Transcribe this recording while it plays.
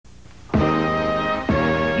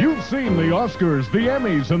seen the Oscars, the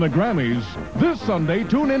Emmys, and the Grammys, this Sunday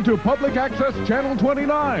tune into Public Access Channel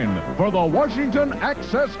 29 for the Washington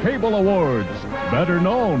Access Cable Awards, better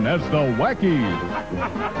known as the Wackies.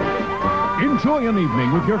 Enjoy an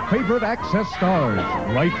evening with your favorite Access stars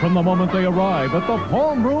right from the moment they arrive at the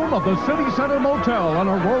Palm Room of the City Center Motel on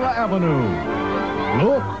Aurora Avenue.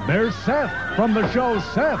 Look, there's Seth from the show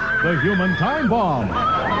Seth, the Human Time Bomb.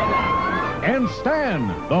 And Stan,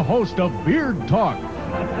 the host of Beard Talk.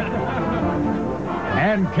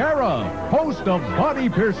 And Kara, host of Body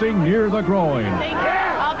Piercing Near the Groin. Thank you.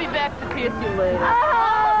 I'll be back to pierce you later.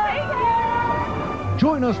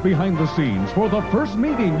 Join us behind the scenes for the first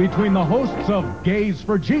meeting between the hosts of Gays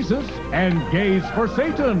for Jesus and Gays for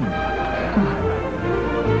Satan.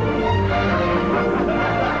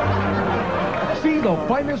 See the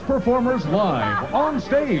finest performers live on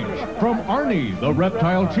stage, from Arnie, the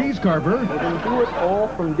reptile cheese carver, and do it all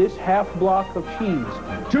from this half block of cheese,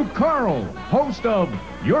 to Carl, host of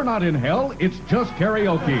You're Not in Hell, It's Just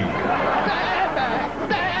Karaoke. Stand back,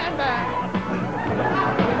 stand back.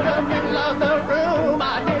 In the middle of the room,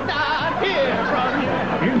 I did not hear from you.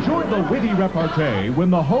 Enjoy the witty repartee when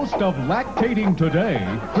the host of Lactating Today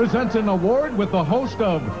presents an award with the host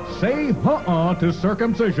of Say Huh-uh to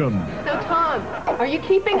Circumcision. So, Tom, are you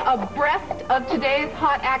keeping abreast of today's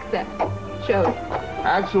Hot Access shows?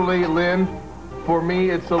 Actually, Lynn, for me,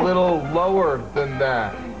 it's a little lower than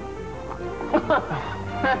that.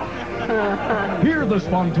 Hear the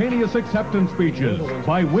spontaneous acceptance speeches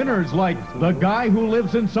by winners like the guy who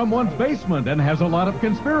lives in someone's basement and has a lot of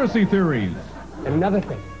conspiracy theories. And another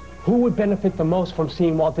thing, who would benefit the most from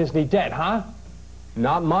seeing Walt Disney dead, huh?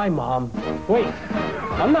 Not my mom. Wait,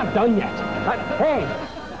 I'm not done yet. Hey,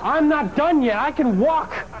 I'm not done yet. I can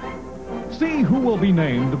walk. See who will be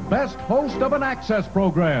named Best Host of an Access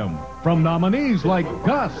Program, from nominees like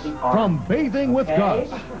Gus from Bathing with Gus.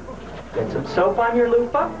 Get some soap on your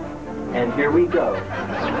loofah, and here we go.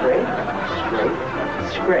 Scrape, scrape,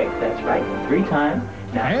 scrape. That's right, 3 times.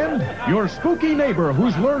 Now. And your spooky neighbor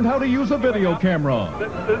who's learned how to use a video camera.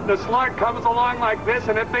 The slug comes along like this,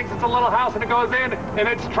 and it thinks it's a little house, and it goes in, and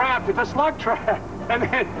it's trapped. It's a slug trap. And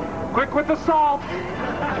then, quick with the salt.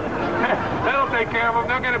 That'll take care of them.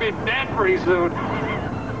 They're going to be dead pretty soon.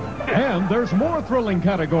 And there's more thrilling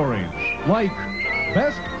categories, like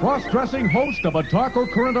Best Cross-Dressing Host of a Talk or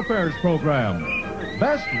Current Affairs Program,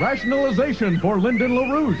 Best Rationalization for Lyndon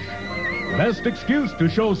LaRouche, Best Excuse to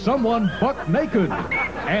Show Someone Buck Naked,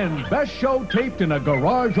 and Best Show Taped in a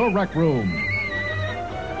Garage or Rec Room.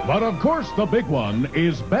 But of course the big one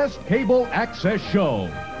is Best Cable Access Show,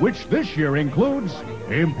 which this year includes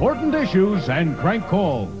Important Issues and Crank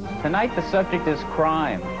Calls. Tonight the subject is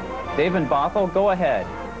crime. Dave and Bothell, go ahead.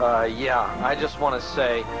 Yeah, I just want to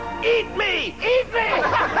say, Eat me! Eat me!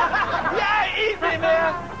 Yeah, eat me,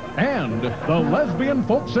 man! And the Lesbian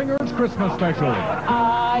Folk Singers Christmas Special.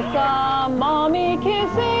 I saw Mommy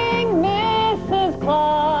kissing Mrs.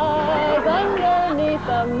 Claus underneath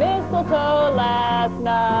the mistletoe last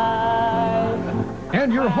night.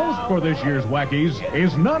 And your host for this year's Wackies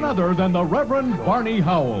is none other than the Reverend Barney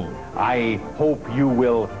Howell. I hope you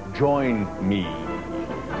will join me.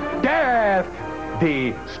 Death!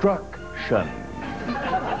 Destruction.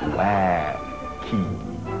 Wackies.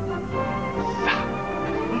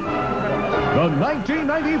 The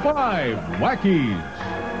 1995 Wackies.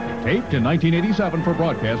 Taped in 1987 for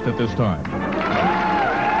broadcast at this time. All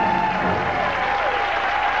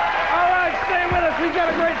right, stay with us. We've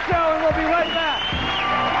got a great show, and we'll be right back.